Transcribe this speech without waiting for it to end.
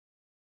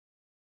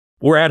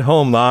We're at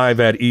home live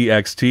at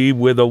EXT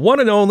with the one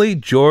and only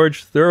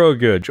George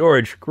Thorogood.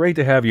 George, great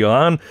to have you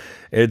on.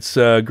 It's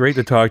great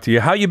to talk to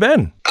you. How you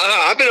been?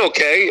 I've been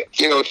okay.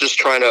 Just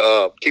trying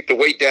to keep the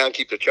weight down,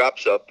 keep the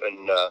chops up,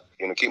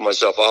 and keep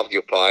myself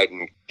occupied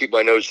and keep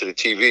my nose to the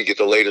TV, get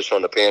the latest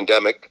on the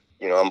pandemic.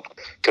 I'm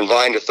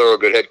confined to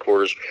Thorogood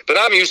headquarters, but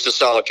I'm used to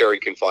solitary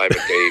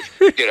confinement,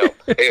 Dave.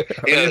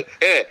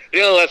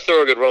 Don't let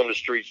Thorogood roam the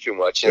streets too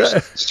much.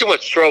 It's too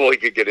much trouble he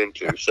could get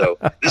into. So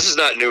this is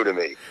not new to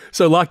me.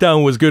 So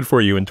lockdown was good for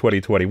you in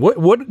 2020.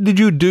 What did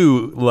you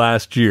do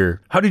last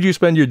year? How did you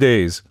spend your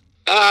days?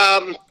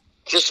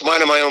 Just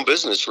minding my own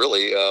business,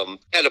 really.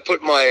 Had to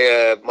put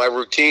my my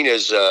routine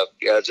as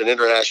an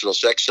international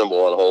sex symbol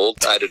on hold.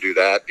 I had to do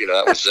that.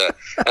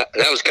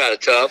 That was kind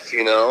of tough.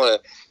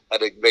 I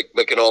had to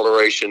make an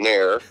alteration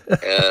there.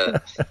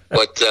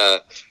 But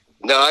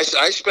no,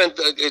 I spent.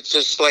 It's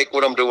just like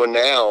what I'm doing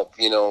now.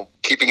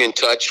 Keeping in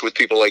touch with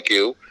people like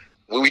you.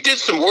 We did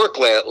some work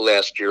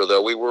last year,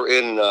 though. We were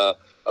in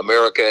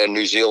America and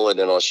New Zealand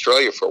and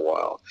Australia for a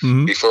while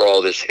before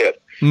all this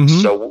hit.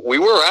 So we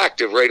were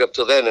active right up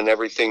to then, and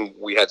everything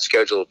we had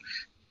scheduled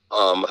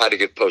had to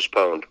get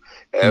postponed.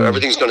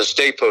 Everything's going to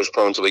stay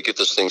postponed until we get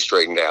this thing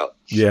straightened out.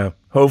 Yeah,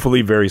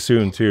 hopefully very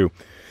soon, too.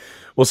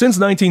 Well, since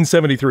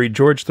 1973,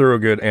 George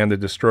Thorogood and the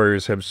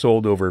Destroyers have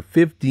sold over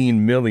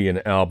 15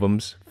 million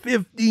albums.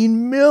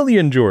 15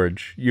 million,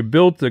 George! You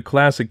built a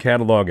classic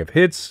catalog of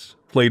hits,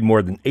 played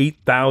more than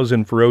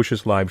 8,000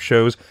 ferocious live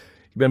shows.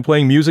 You've been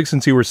playing music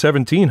since you were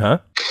 17, huh?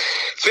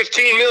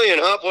 15 million,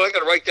 huh? Boy, I got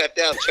to write that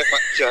down.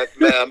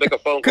 Make a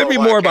phone call. Could be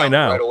more by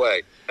now. Right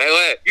away.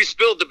 Hey, you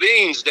spilled the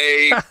beans,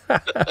 Dave.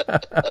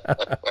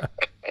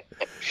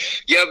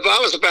 Yeah, but I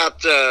was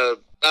about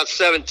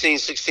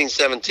 16,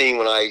 17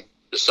 when I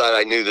decided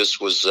I knew this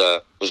was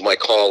my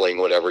calling,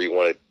 whatever you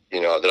wanted,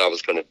 that I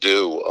was going to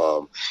do.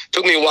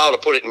 Took me a while to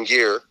put it in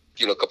gear.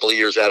 A couple of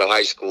years out of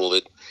high school,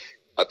 that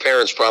my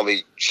parents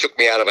probably shook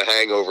me out of a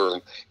hangover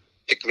and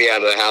kicked me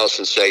out of the house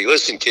and say,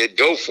 "Listen, kid,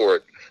 go for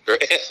it."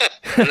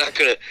 They're not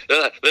gonna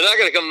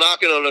come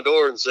knocking on the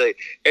door and say,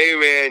 "Hey,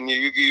 man,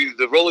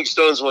 the Rolling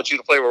Stones want you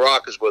to play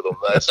maracas with them."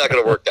 That's not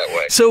gonna work that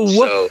way. So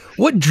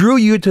what drew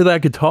you to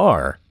that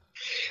guitar?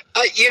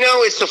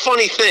 It's a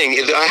funny thing.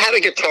 I had a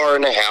guitar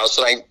in the house,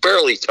 and I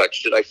barely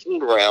touched it. I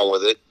fooled around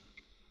with it,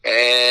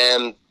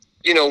 and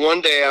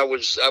one day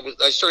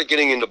I started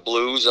getting into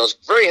blues. I was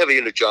very heavy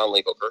into John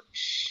Lee Hooker,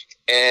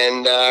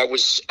 and I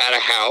was at a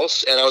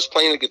house, and I was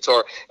playing the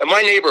guitar. In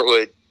my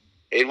neighborhood,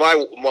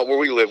 where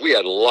we live, we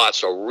had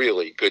lots of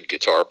really good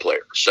guitar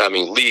players. I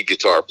mean, lead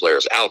guitar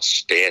players,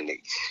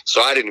 outstanding.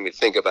 So I didn't even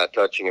think about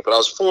touching it. But I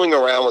was fooling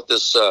around with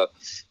this,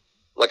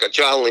 like a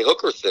John Lee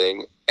Hooker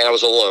thing, and I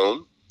was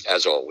alone,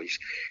 as always.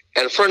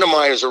 And a friend of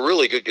mine who's a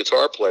really good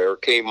guitar player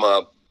came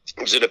up.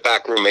 He was in the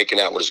back room making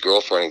out with his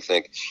girlfriend, I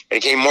think.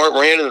 And he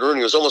ran in the room.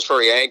 He was almost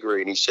very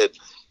angry, and he said,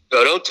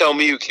 "No, don't tell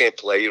me you can't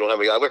play. You don't have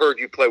any. I've heard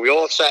you play. We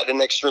all sat in the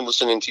next room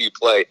listening to you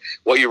play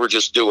what you were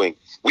just doing.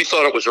 We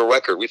thought it was a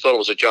record. We thought it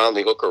was a John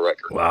Lee Hooker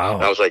record." Wow.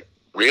 And I was like,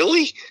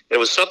 "Really?" And it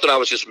was something I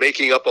was just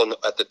making up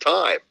at the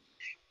time.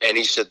 And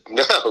he said,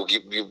 "No,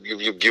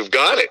 you've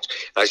got it."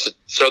 I said,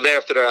 so then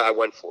after that, I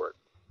went for it.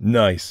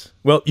 Nice.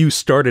 Well, you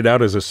started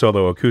out as a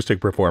solo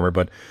acoustic performer,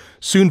 but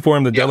soon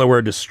formed the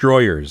Delaware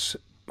Destroyers.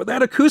 But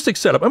that acoustic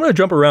setup, I'm going to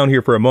jump around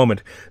here for a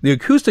moment. The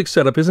acoustic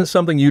setup isn't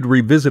something you'd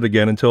revisit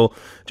again until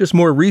just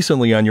more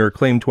recently on your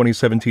acclaimed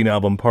 2017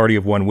 album, Party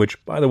of One,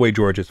 which, by the way,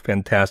 George, is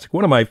fantastic.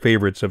 One of my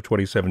favorites of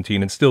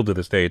 2017, and still to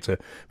this day, it's a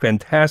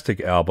fantastic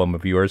album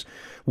of yours.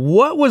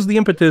 What was the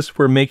impetus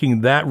for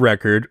making that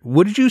record?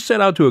 What did you set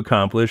out to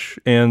accomplish?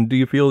 And do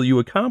you feel you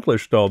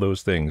accomplished all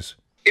those things?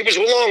 It was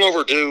long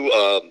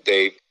overdue,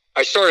 Dave.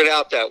 I started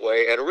out that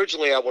way, and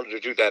originally I wanted to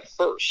do that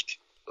first.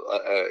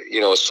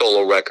 A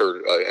solo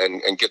record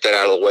and get that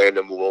out of the way, and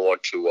then move on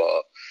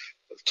to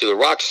the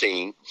rock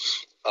scene.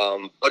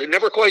 But it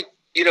never quite,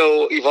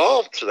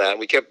 evolved to that.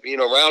 We kept,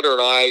 Rounder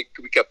and I,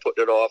 we kept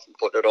putting it off and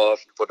putting it off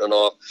and putting it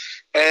off.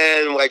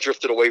 And I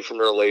drifted away from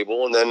their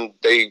label, and then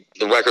the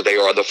record they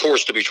are, the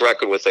Force to Beach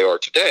record what they are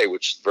today,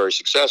 which is very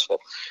successful.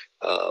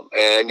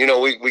 And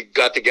we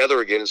got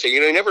together again and said,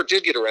 you never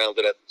did get around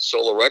to that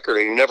solo record,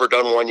 and you never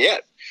done one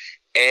yet.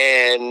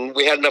 And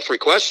we had enough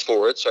requests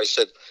for it, so I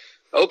said,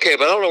 okay,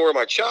 but I don't know where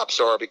my chops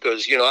are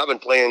because, I've been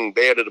playing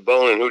Bad to the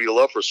Bone and Who Do You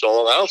Love for so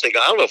long. I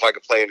don't know if I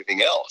could play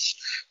anything else.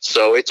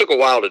 So it took a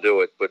while to do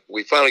it, but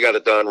we finally got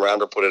it done.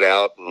 Rounder put it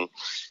out, and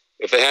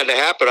if it had to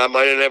happen, I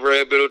might have never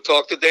been able to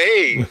talk to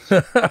Dave.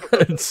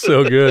 It's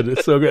so good.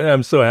 It's so good.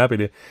 I'm so happy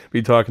to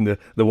be talking to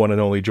the one and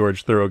only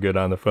George Thorogood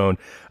on the phone.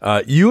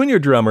 You and your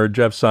drummer,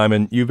 Jeff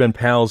Simon, you've been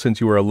pals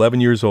since you were 11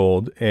 years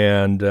old,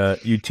 and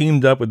you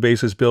teamed up with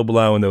bassist Bill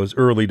Blau in those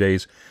early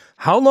days.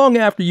 How long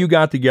after you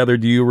got together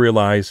do you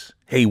realize,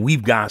 hey,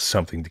 we've got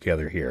something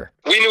together here?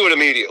 We knew it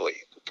immediately.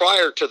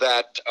 Prior to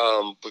that,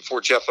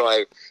 before Jeff and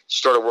I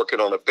started working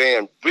on a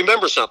band,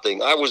 remember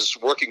something, I was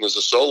working as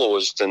a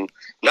soloist and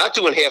not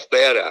doing half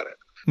bad at it.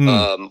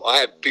 I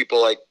had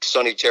people like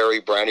Sonny Terry,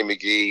 Brownie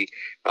McGee,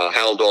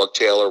 Hound Dog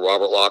Taylor,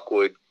 Robert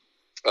Lockwood,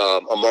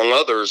 among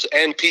others,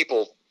 and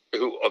people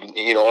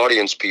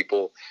audience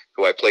people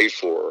who I played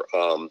for,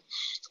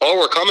 all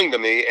were coming to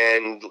me,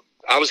 and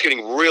I was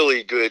getting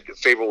really good,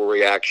 favorable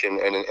reaction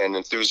and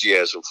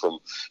enthusiasm from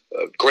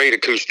great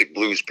acoustic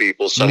blues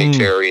people, Sonny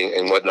Terry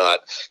and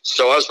whatnot.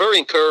 So I was very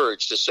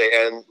encouraged to say,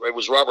 and it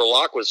was Robert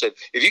Lockwood said,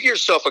 if you get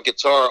yourself a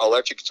guitar,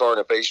 electric guitar,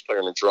 and a bass player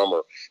and a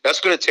drummer, that's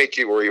going to take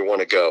you where you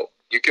want to go.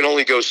 You can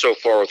only go so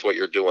far with what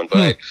you're doing. But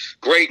I had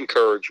great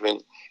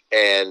encouragement.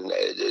 And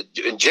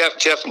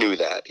Jeff knew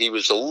that. He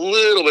was a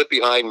little bit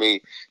behind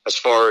me as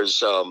far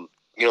as,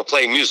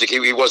 playing music.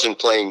 He wasn't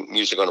playing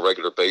music on a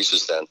regular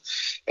basis then.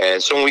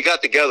 And so when we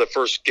got together, the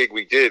first gig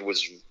we did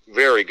was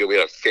very good. We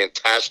had a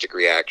fantastic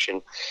reaction.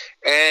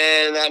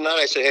 And that night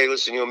I said, hey,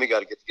 listen, you and me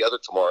got to get together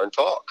tomorrow and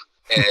talk.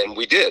 And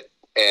we did.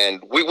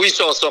 And we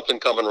saw something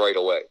coming right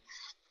away.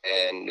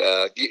 And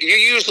you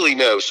usually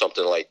know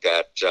something like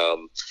that.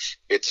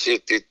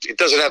 It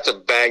doesn't have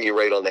to bang you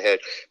right on the head.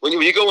 When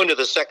you go into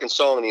the second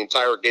song and the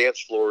entire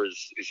dance floor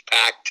is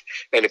packed,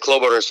 and the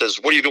club owner says,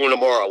 "What are you doing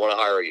tomorrow? I want to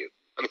hire you."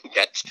 I mean,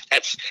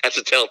 that's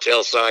a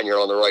telltale sign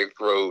you're on the right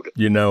road.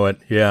 You know it,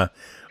 yeah.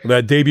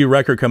 That debut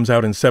record comes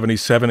out in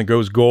 77. It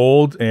goes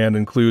gold and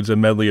includes a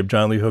medley of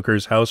John Lee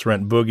Hooker's House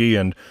Rent Boogie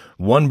and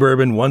One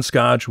Bourbon, One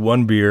Scotch,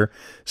 One Beer.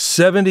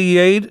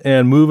 78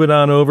 and Move It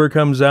On Over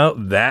comes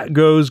out. That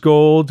goes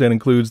gold and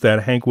includes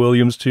that Hank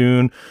Williams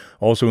tune.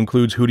 Also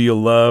includes Who Do You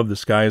Love, The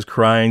Sky Is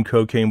Crying,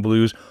 Cocaine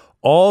Blues.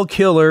 All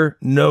killer,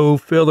 no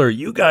filler.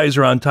 You guys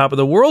are on top of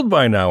the world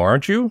by now,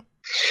 aren't you?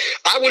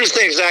 I wouldn't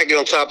say exactly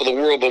on top of the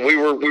world, but we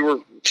were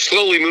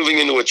slowly moving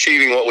into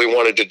achieving what we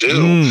wanted to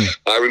do.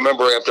 I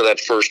remember after that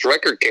first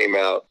record came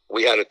out,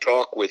 we had a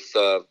talk with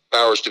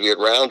Powers to Be at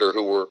Rounder,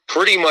 who were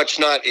pretty much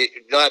not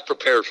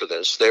prepared for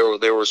this. They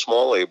were a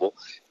small label,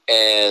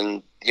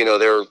 and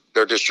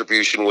their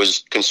distribution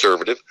was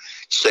conservative,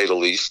 to say the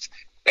least.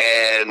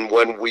 And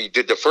when we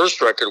did the first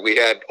record, we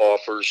had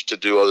offers to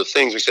do other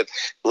things. We said,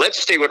 let's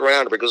stay with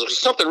Rounder, because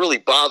something really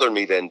bothered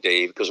me then,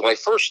 Dave, because when I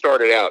first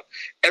started out,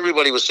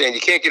 everybody was saying, you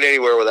can't get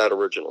anywhere without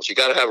originals. You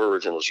got to have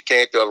originals. You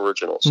can't have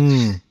originals.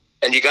 And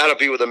you got to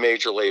be with a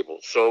major label.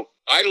 So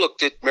I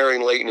looked at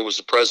Marion Layton, who was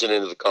the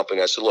president of the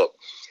company. I said, look,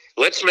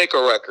 let's make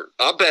a record.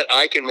 I'll bet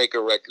I can make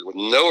a record with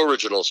no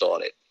originals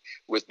on it,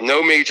 with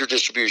no major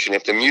distribution.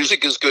 If the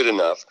music is good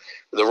enough,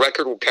 the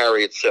record will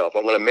carry itself.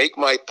 I'm going to make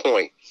my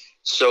point.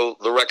 So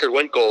the record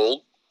went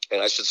gold,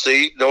 and I said,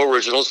 see, no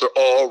originals. They're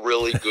all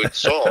really good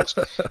songs.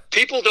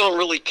 People don't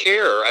really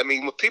care. I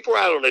mean, when people are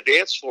out on the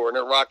dance floor and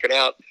they're rocking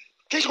out,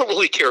 they don't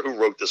really care who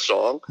wrote the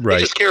song. Right.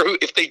 They just care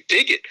if they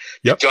dig it.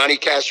 Yep. Did Johnny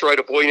Cash write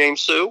A Boy Named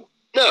Sue?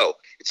 No.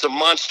 It's a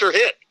monster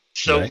hit.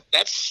 So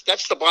that's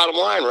the bottom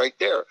line right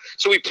there.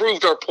 So we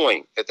proved our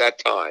point at that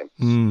time.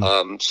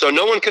 So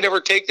no one can ever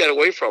take that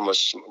away from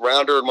us,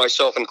 Rounder and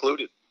myself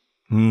included.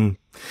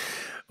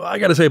 Well, I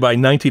got to say, by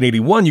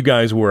 1981, you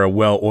guys were a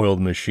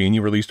well-oiled machine.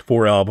 You released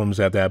 4 albums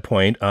at that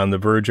point, on the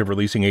verge of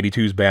releasing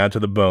 82's Bad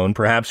to the Bone,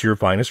 perhaps your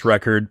finest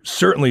record,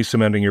 certainly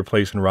cementing your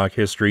place in rock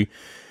history.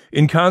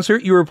 In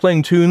concert, you were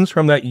playing tunes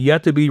from that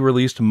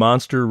yet-to-be-released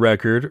monster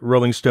record.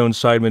 Rolling Stones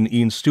sideman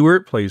Ian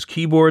Stewart plays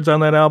keyboards on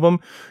that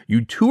album.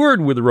 You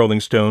toured with the Rolling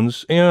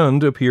Stones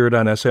and appeared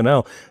on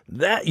SNL.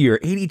 That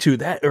year, 82,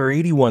 or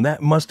 81,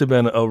 that must have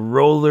been a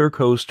roller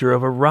coaster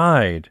of a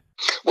ride.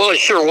 Well, it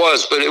sure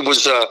was, but it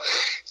was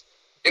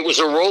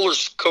a roller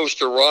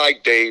coaster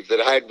ride, Dave,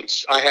 that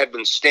I had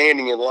been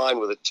standing in line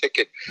with a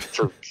ticket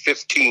for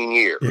 15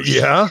 years.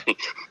 Yeah.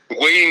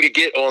 Waiting to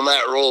get on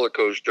that roller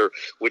coaster,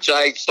 which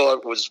I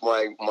thought was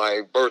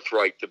my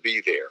birthright to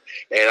be there.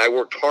 And I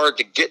worked hard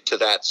to get to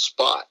that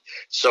spot.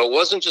 So it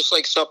wasn't just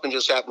like something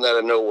just happened out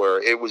of nowhere.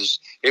 It was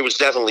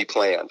definitely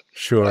planned.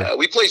 Sure.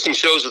 We played some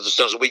shows with the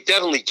Stones. We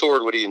definitely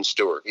toured with Ian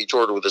Stewart. He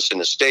toured with us in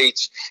the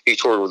States. He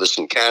toured with us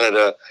in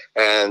Canada.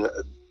 And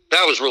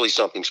that was really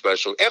something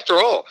special. After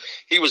all,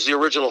 he was the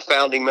original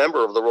founding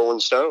member of the Rolling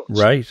Stones.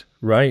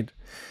 Right.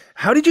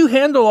 How did you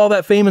handle all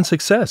that fame and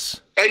success?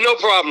 Hey, no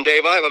problem,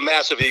 Dave. I have a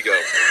massive ego.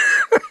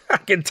 I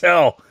can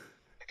tell.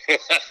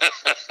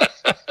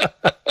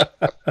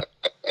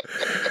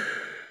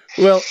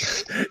 Well,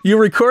 you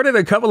recorded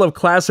a couple of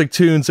classic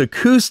tunes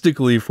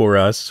acoustically for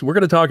us. We're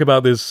going to talk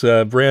about this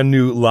brand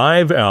new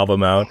live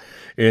album out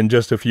in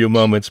just a few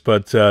moments,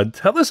 but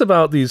tell us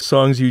about these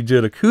songs you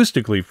did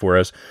acoustically for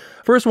us.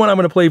 First one I'm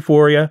going to play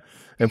for you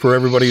and for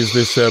everybody is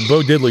this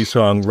Bo Diddley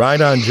song,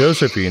 Ride On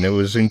Josephine. It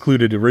was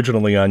included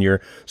originally on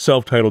your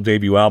self-titled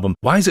debut album.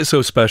 Why is it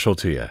so special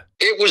to you?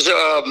 It was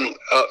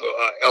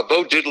a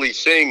Bo Diddley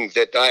thing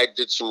that I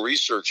did some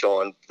research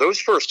on. Those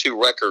first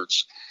 2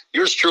 records,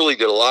 yours truly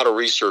did a lot of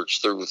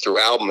research through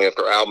album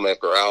after album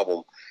after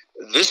album.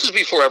 This is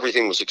before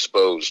everything was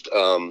exposed.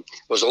 There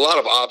was a lot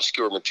of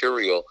obscure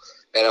material,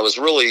 and I was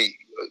really,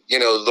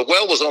 the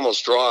well was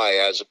almost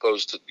dry as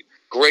opposed to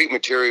great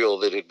material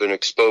that had been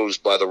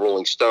exposed by the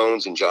Rolling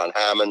Stones and John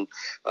Hammond,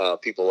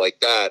 people like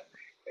that.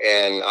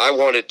 And I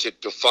wanted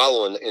to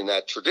follow in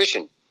that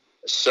tradition.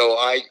 So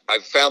I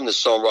found this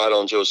song, Ride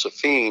On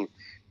Josephine,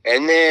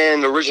 and then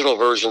the original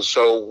version.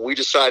 So we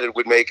decided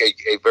we'd make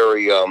a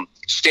very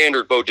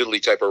standard Bo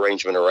Diddley type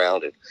arrangement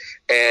around it.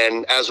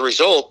 And as a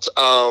result,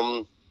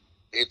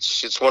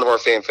 it's one of our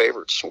fan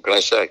favorites. What can I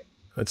say?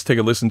 Let's take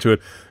a listen to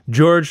it.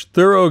 George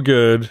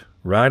Thorogood,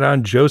 Ride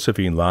on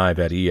Josephine, live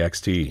at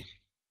EXT.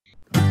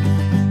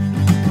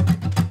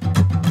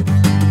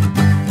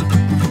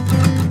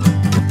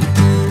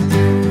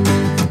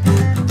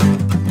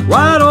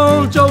 Ride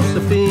on,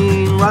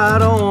 Josephine,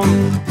 ride on.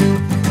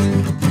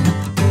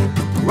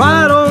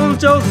 Ride on,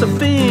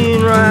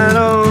 Josephine, ride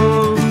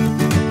on.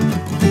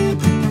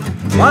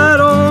 Ride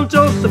on,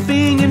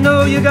 Josephine, you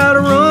know you got a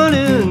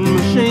running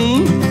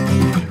machine.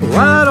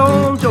 Ride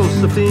on,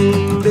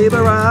 Josephine, baby,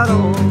 ride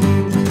on.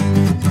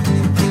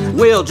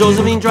 Well,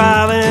 Josephine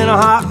driving in a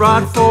hot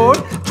rod Ford.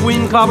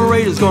 Twin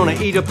carburetors gonna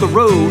eat up the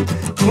road.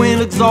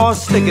 Twin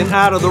exhaust sticking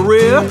out of the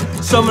rear.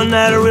 Something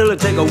that'll really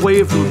take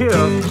away from here.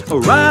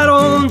 Ride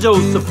on,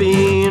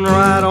 Josephine,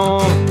 ride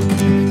on.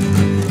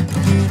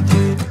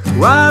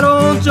 Ride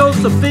on,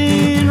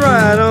 Josephine,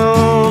 ride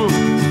on.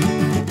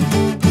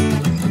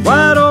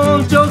 Ride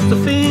on,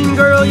 Josephine,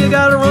 girl, you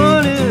got a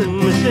running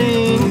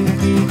machine.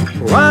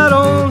 Ride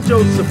on,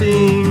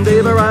 Josephine,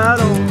 baby, ride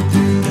on.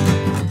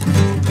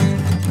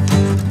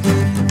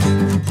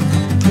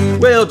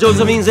 Well,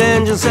 Josephine's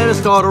engine said it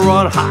started to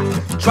run hot.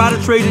 Tried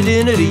to trade it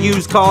in at a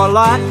used car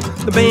lot.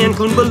 The man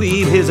couldn't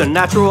believe his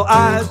unnatural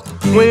eyes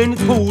when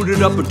he pulled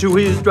it up into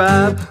his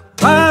drive.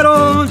 Ride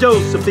on,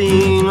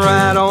 Josephine,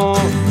 ride on.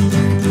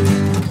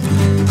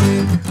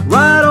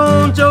 Ride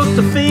on,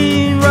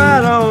 Josephine,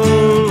 ride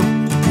on.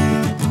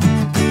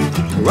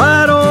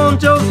 Ride on,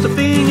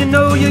 Josephine, you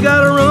know you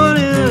got a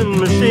running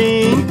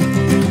machine.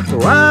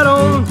 Ride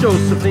on,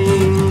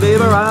 Josephine,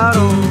 baby, ride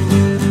on.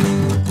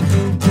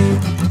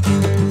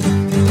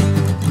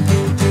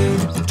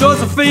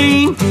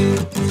 Josephine,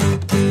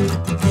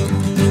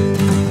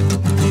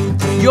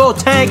 your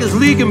tank is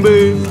leaking,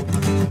 babe.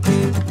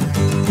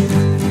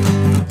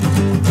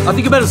 I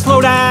think you better slow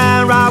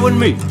down, ride with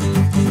me.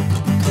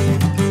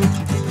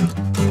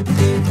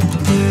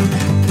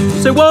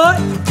 You say what?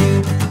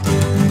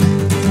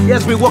 You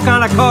ask me what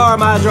kind of car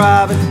am I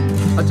driving?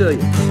 I'll tell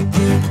you.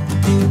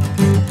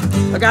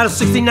 I got a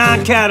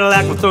 69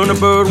 Cadillac with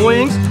Thunderbird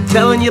wings.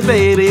 Telling you,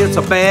 baby, it's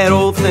a bad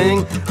old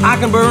thing. I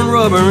can burn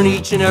rubber in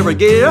each and every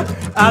gear.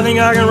 I think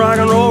I can rock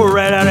and roll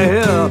right out of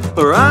here.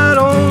 Ride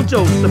on,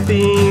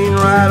 Josephine,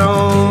 ride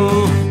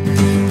on.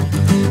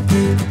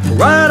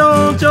 Ride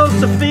on,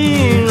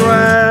 Josephine,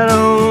 ride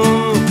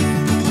on.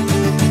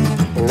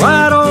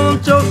 Ride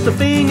on,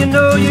 Josephine, you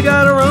know you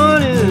got a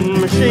running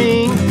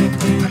machine.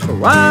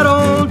 Ride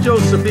on,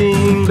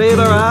 Josephine,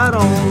 baby, ride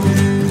on.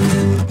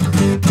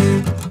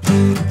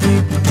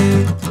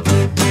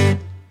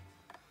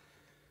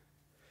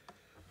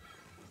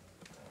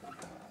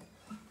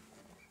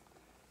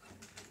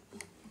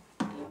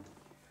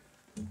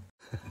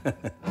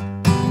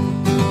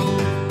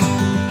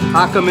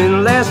 I come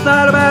in last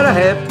night about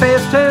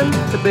 10:30.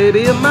 The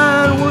baby of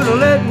mine wouldn't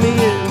let me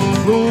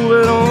in. Move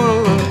it on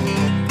over,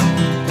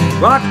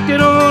 rock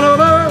it on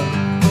over.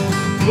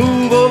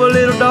 Move over,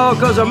 little dog,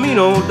 'cause a mean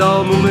old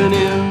dog moving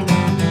in.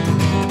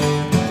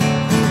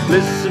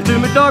 Listen to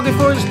me, doggy,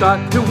 before you start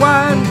to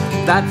whine.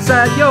 That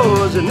side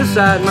yours and this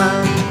side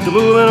mine. So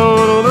move it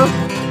on over,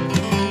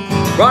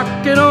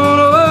 rock it on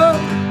over.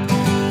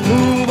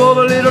 Move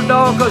over, little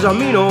dog, 'cause a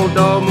mean old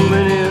dog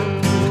moving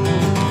in.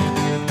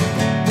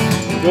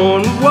 You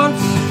warned me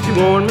once, you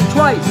warned me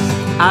twice.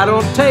 I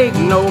don't take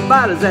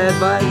nobody's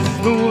advice.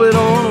 Move it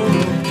on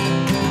over,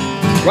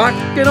 rock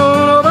it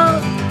on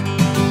over.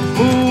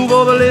 Move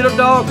over, little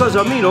dog, 'cause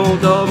a mean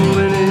old dog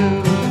moving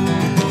in.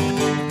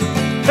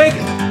 Take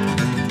it.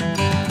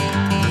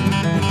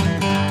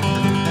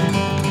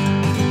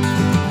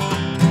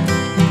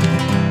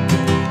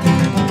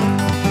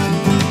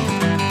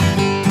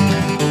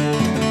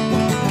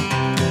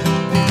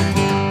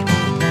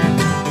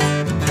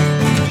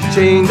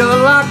 Chained the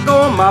lock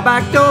on my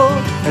back door,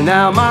 and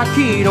now my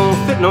key don't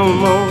fit no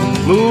more.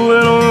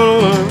 Moving on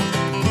over,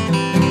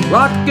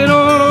 rocking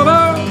on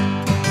over.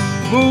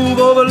 Move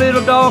over,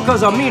 little dog,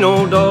 'cause a mean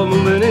old dog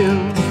moving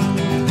in.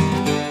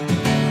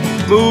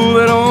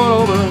 Moving on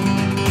over,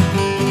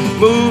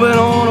 moving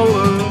on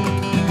over,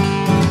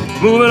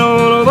 moving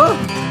on over,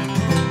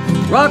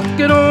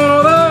 rocking on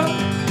over.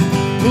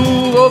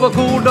 Move over,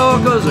 cool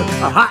dog, 'cause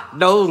a hot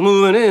dog's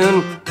moving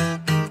in.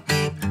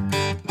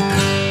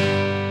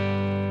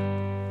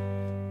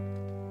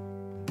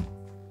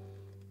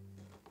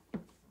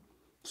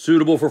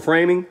 Suitable for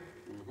framing?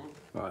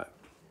 All right.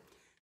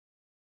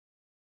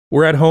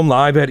 We're at home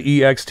live at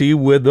EXT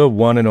with the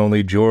one and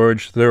only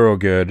George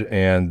Thorogood,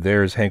 and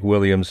there's Hank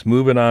Williams,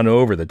 Moving On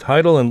Over, the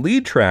title and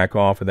lead track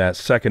off of that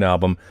second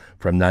album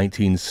from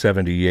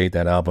 1978,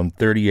 that album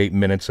 38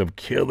 Minutes of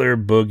Killer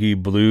Boogie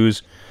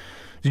Blues.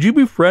 Did you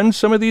befriend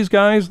some of these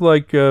guys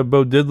like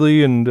Bo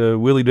Diddley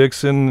and Willie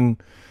Dixon and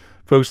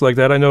folks like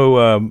that? I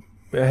know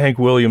Hank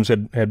Williams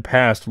had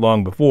passed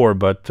long before,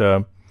 but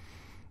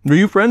were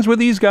you friends with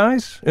these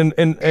guys? And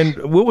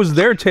what was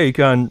their take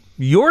on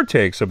your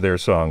takes of their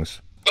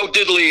songs? Oh,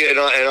 Diddley and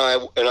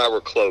I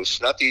were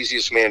close. Not the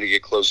easiest man to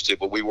get close to,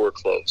 but we were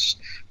close.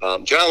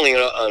 John Lee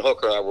and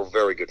Hooker and I were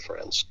very good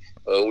friends.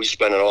 We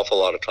spent an awful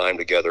lot of time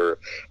together,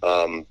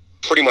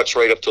 pretty much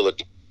right up till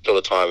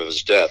the time of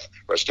his death.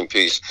 Rest in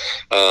peace.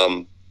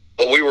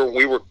 But we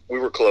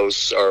were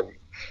close.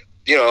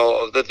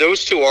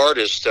 Those two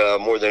artists,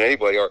 more than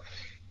anybody, are.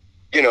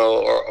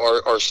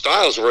 Our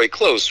styles are very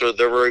close. They're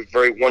very,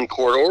 very one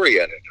chord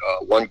oriented.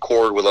 One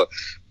chord with a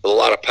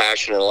lot of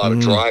passion and a lot of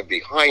drive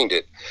behind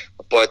it.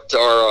 But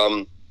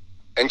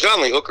and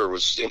John Lee Hooker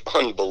was an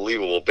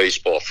unbelievable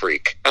baseball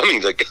freak. I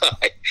mean, the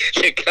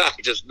guy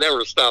just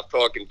never stopped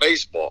talking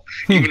baseball,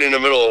 even in the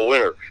middle of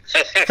winter.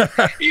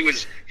 He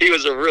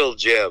was a real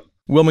gem.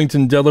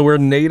 Wilmington, Delaware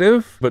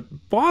native,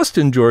 but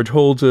Boston, George,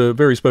 holds a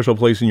very special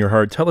place in your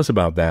heart. Tell us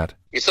about that.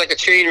 It's like a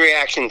chain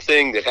reaction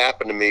thing that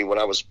happened to me when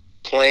I was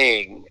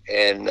playing,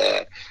 and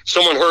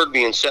someone heard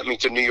me and sent me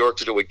to New York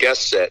to do a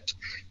guest set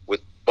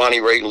with Bonnie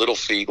Raitt and Little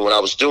Feat. And when I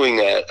was doing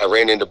that, I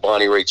ran into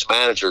Bonnie Raitt's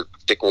manager,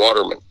 Dick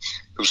Waterman,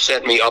 who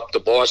sent me up to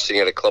Boston. He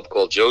had a club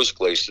called Joe's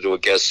Place to do a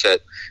guest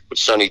set with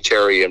Sonny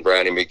Terry and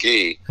Brownie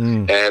McGee.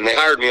 And they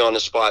hired me on the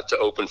spot to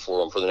open for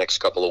them for the next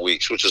couple of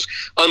weeks, which is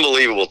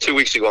unbelievable. 2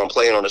 weeks ago, I'm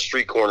playing on a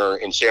street corner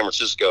in San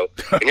Francisco,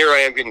 and here I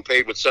am getting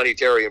paid with Sonny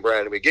Terry and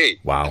Brownie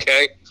McGee. Wow.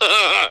 Okay?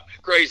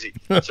 Crazy.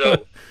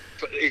 So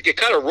it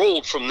kind of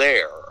rolled from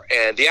there.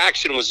 And the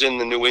action was in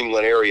the New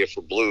England area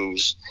for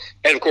blues.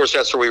 And, of course,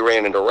 that's where we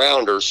ran into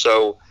Rounders.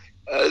 So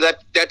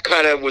that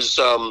kind of was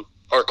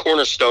our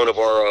cornerstone of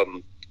our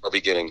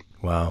beginning.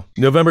 Wow.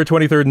 November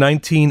 23rd,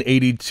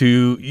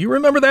 1982. You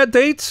remember that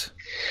date?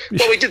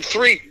 Well, we did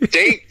 3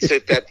 dates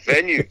at that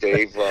venue,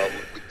 Dave.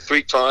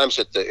 3 times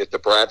at the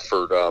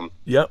Bradford.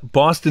 Yep,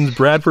 Boston's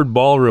Bradford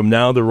Ballroom,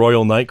 now the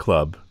Royal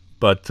Nightclub.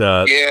 But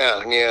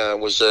yeah, it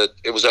was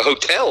a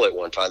hotel at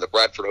one time, the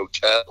Bradford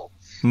Hotel.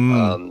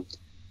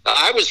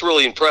 I was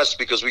really impressed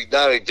because we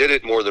not only did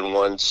it more than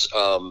once.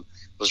 It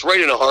was right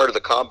in the heart of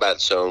the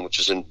combat zone, which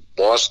is in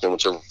Boston,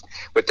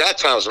 but at that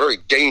time it was a very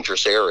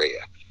dangerous area.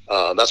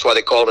 That's why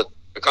they called it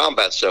the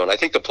combat zone. I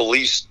think the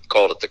police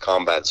called it the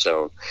combat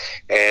zone.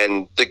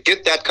 And to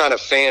get that kind of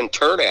fan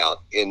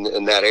turnout in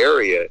that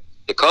area,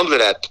 to come to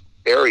that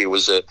area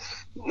was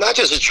not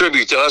just a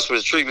tribute to us, but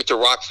a tribute to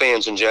rock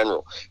fans in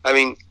general. I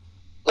mean,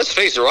 let's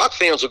face it, rock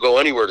fans will go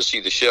anywhere to see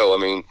the show. I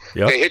mean,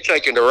 they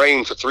hitchhike in the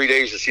rain for 3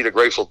 days to see the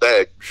Grateful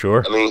Dead.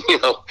 Sure. I mean,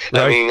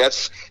 I mean,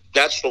 that's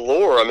the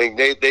lore. I mean,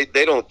 they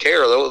don't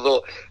care.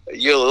 They'll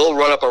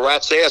run up a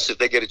rat's ass if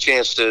they get a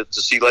chance to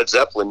see Led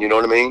Zeppelin. You know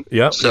what I mean?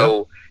 Yeah.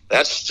 So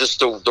that's just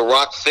the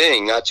rock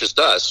thing, not just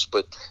us.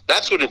 But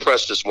that's what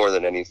impressed us more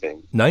than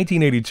anything.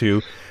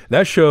 1982.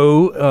 That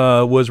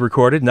show was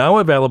recorded, now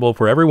available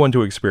for everyone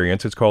to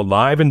experience. It's called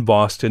Live in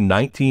Boston,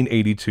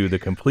 1982, the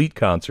complete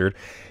concert.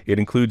 It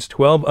includes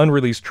 12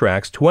 unreleased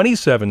tracks,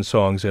 27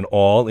 songs in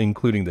all,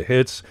 including the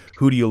hits,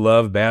 Who Do You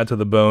Love, Bad to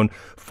the Bone,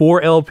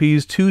 4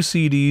 LPs, 2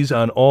 CDs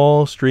on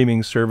all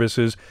streaming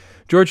services.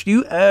 George, do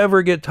you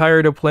ever get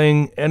tired of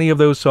playing any of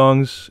those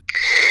songs?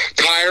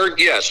 Tired?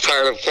 Yes.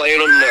 Tired of playing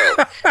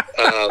them?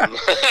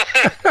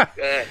 No.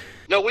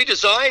 No, we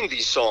designed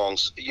these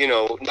songs,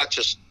 not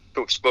just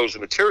to expose the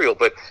material,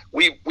 but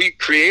we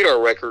create our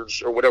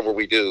records or whatever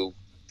we do,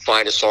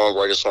 find a song,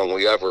 write a song,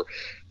 whatever.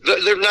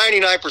 They're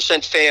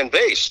 99% fan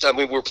based. I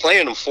mean, we're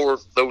playing them for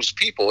those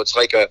people. It's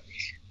like a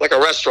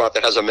restaurant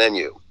that has a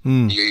menu.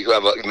 You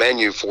have a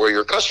menu for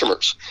your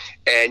customers,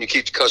 and you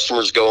keep the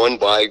customers going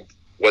by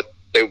what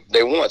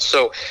they want.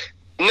 So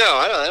no,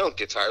 I don't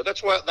get tired.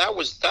 That's why that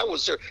was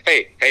there.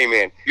 Hey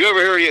man, you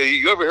ever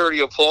hear the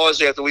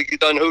applause after we get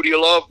done Who Do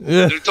You Love?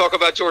 Yeah. Did we talk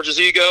about George's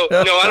ego?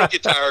 No, I don't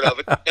get tired of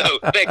it.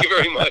 No, thank you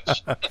very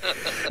much.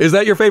 Is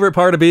that your favorite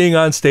part of being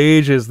on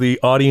stage, is the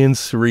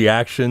audience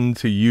reaction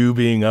to you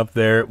being up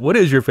there? What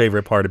is your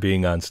favorite part of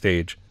being on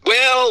stage?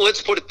 Well,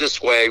 let's put it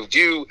this way. What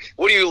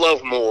do you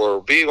love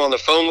more, being on the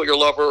phone with your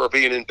lover or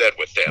being in bed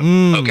with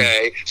them?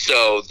 Okay,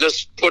 so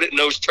just put it in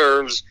those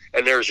terms,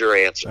 and there's your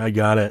answer. I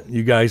got it.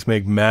 You guys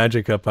make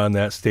magic up on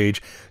that stage.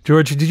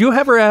 George, did you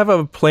ever have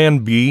a plan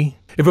B?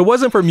 If it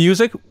wasn't for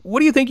music, what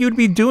do you think you'd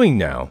be doing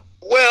now?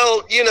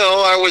 Well,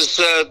 I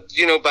was,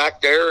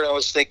 back there, and I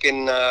was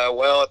thinking,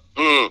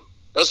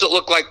 doesn't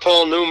look like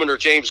Paul Newman or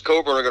James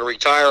Coburn are going to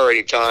retire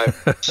anytime.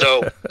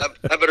 So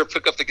I better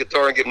pick up the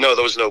guitar and no,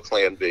 there was no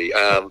plan B.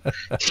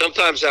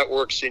 Sometimes that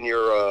works in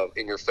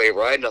your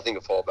favor. I had nothing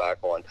to fall back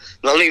on.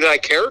 Nothing that I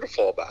cared to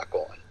fall back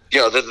on.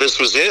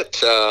 This was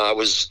it. I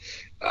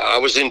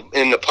was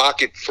in the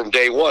pocket from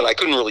day one. I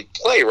couldn't really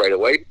play right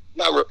away.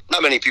 Not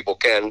many people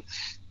can,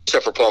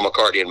 except for Paul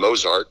McCartney and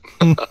Mozart.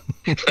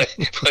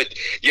 but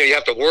you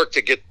have to work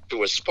to get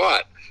to a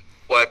spot.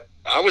 But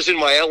I was in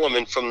my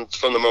element from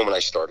the moment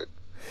I started.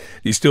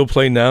 Do you still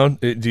play now?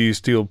 Do you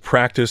still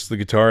practice the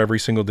guitar every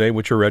single day?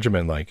 What's your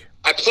regimen like?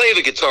 I play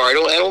the guitar.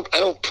 I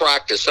don't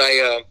practice.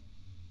 I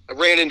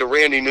ran into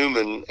Randy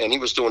Newman, and he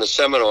was doing a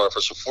seminar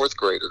for some 4th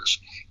graders,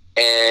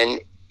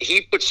 and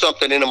he put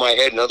something into my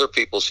head and other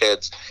people's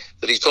heads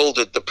that he told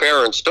the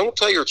parents, don't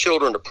tell your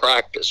children to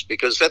practice,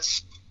 because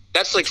that's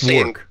like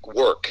saying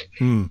work.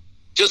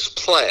 Just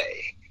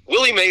play.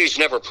 Willie Mays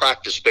never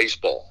practiced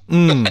baseball.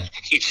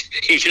 he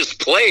just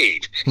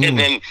played. And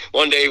then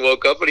one day he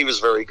woke up and he was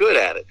very good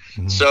at it.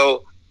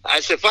 So I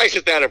said, if I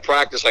sit down and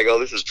practice, I go,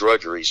 this is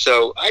drudgery.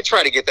 So I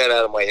try to get that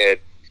out of my head,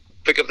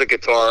 pick up the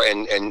guitar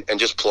and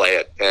just play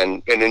it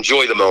and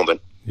enjoy the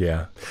moment.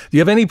 Yeah. Do you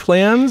have any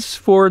plans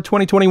for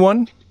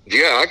 2021?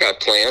 Yeah, I got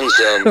plans.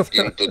 I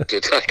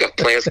got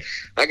plans.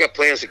 I got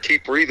plans to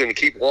keep breathing, and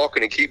keep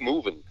walking, and keep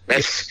moving.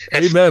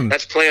 Amen.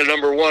 That's plan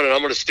number one, and I'm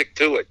going to stick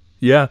to it.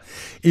 Yeah.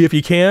 If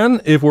you can,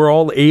 if we're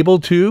all able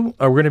to,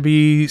 are we going to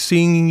be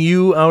seeing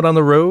you out on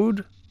the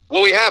road?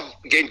 Well, we have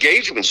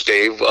engagements,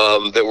 Dave,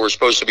 that were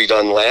supposed to be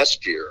done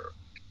last year,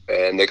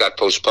 and they got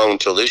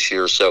postponed till this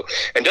year. So,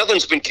 and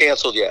nothing's been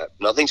canceled yet.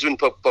 Nothing's been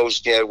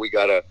proposed yet. We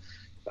got a.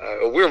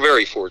 We're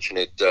very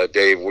fortunate,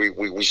 Dave.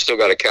 We still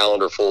got a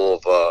calendar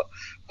full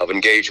of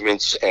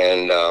engagements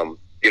and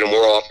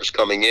more offers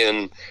coming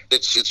in.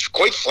 It's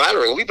quite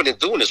flattering. We've been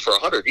doing this for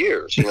 100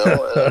 years, and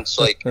it's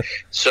like,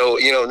 so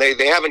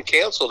they haven't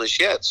canceled us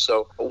yet.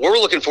 So we're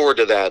looking forward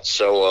to that.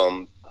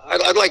 So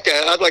I'd like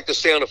to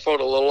stay on the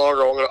phone a little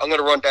longer. I'm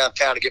gonna run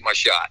downtown and get my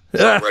shot.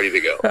 So I'm ready to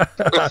go.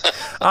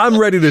 I'm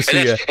ready to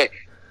see you.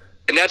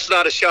 And that's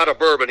not a shot of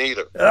bourbon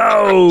either.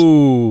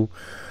 Oh.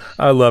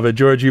 I love it.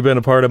 George, you've been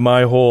a part of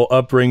my whole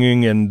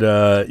upbringing, and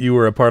you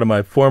were a part of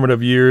my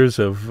formative years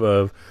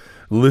of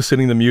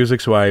listening to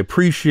music, so I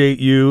appreciate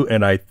you,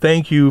 and I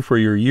thank you for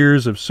your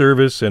years of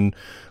service and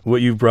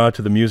what you've brought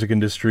to the music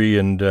industry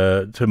and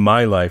to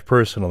my life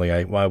personally.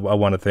 I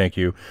want to thank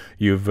you.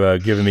 You've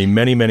given me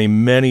many, many,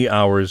 many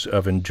hours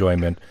of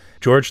enjoyment.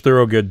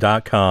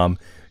 GeorgeThorogood.com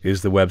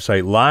is the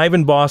website. Live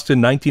in Boston,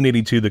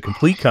 1982, the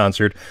complete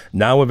concert,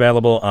 now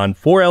available on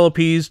 4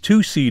 LPs, 2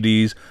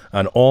 CDs,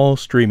 on all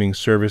streaming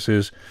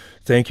services.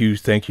 Thank you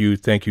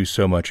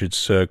so much.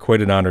 It's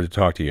quite an honor to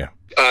talk to you.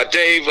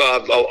 Dave,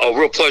 a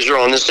real pleasure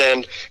on this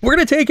end. We're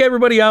going to take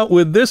everybody out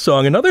with this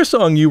song, another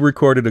song you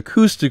recorded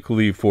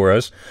acoustically for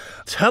us.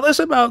 Tell us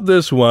about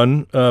this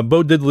one,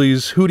 Bo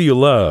Diddley's Who Do You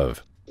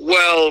Love?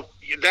 Well,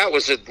 that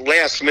was a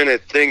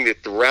last-minute thing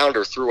that the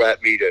Rounder threw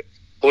at me to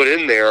put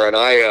in there, and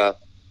I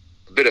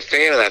been a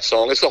fan of that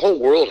song. It's the whole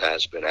world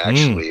has been,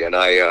 actually, and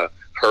I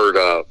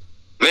heard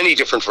many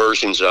different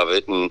versions of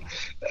it. And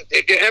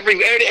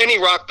any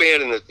rock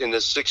band in the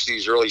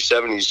 60s, early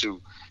 70s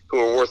who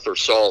are worth their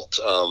salt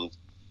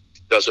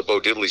does a Bo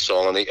Diddley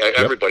song, and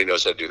everybody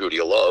knows how to do Who Do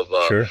You Love?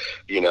 Sure.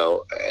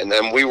 And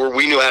then we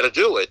knew how to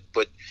do it,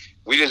 but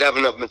we didn't have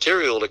enough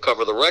material to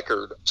cover the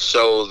record.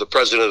 So the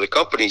president of the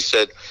company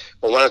said,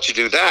 well, why don't you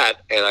do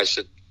that? And I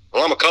said,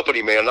 well, I'm a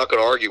company man. I'm not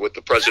going to argue with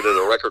the president of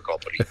the record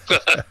company.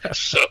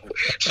 so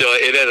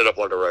it ended up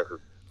on the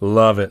record.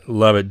 Love it.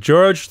 Love it.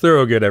 George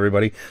Thorogood,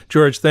 everybody.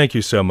 George, thank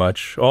you so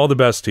much. All the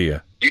best to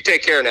you. You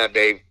take care now,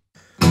 Dave.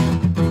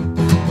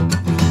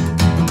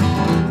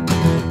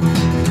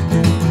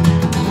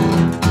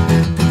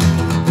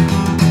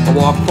 I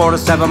walked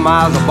 47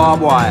 miles of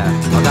barbed wire.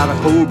 I got a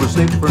cobra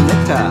snake for a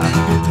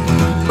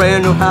necktie.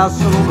 Brand new house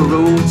on the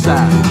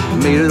roadside,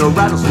 made it a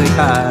rattlesnake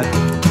hide.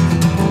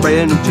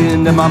 Brand new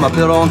chin that mama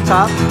built on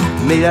top,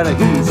 made out of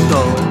human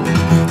skull.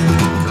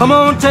 Come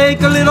on,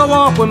 take a little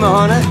walk with me,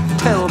 honey.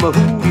 Tell me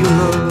who you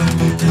love.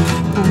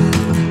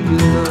 Who you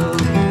love?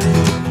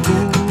 Who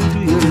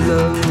you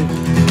love?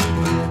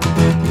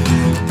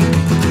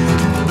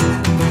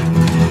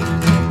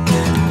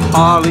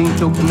 Arlene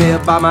took me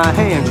by my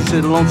hand. She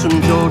said,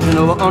 Lonesome George, you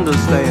never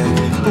understand.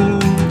 Who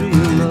do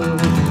you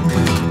love?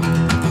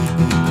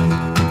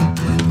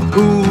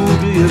 Who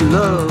do you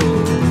love?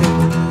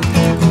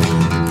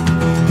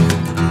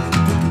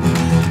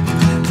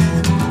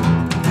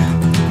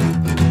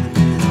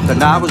 The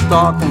night was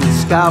dark and the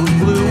sky was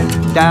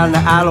blue. Down the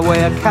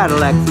alleyway a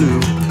Cadillac flew.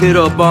 Hit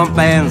a bump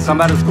and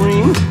somebody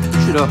screamed.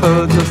 Should have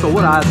heard just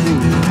what I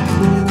seen.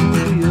 Who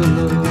do you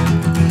love?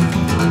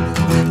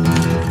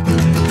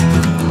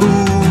 Who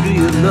do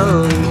you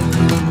love?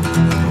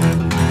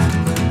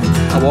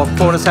 I walked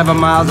 47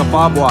 miles of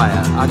barbed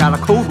wire. I got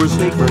a cobra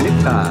snake for a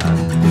necktie.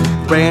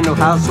 Brand new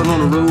house on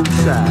the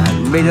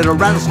roadside, made it a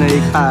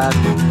rattlesnake hide.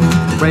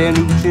 Brand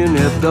new chimney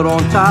built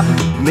on top,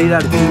 made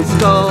out of human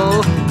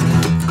skull.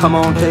 Come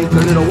on, take a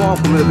little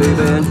walk with me,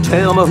 baby, and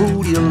tell me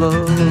who do you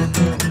love.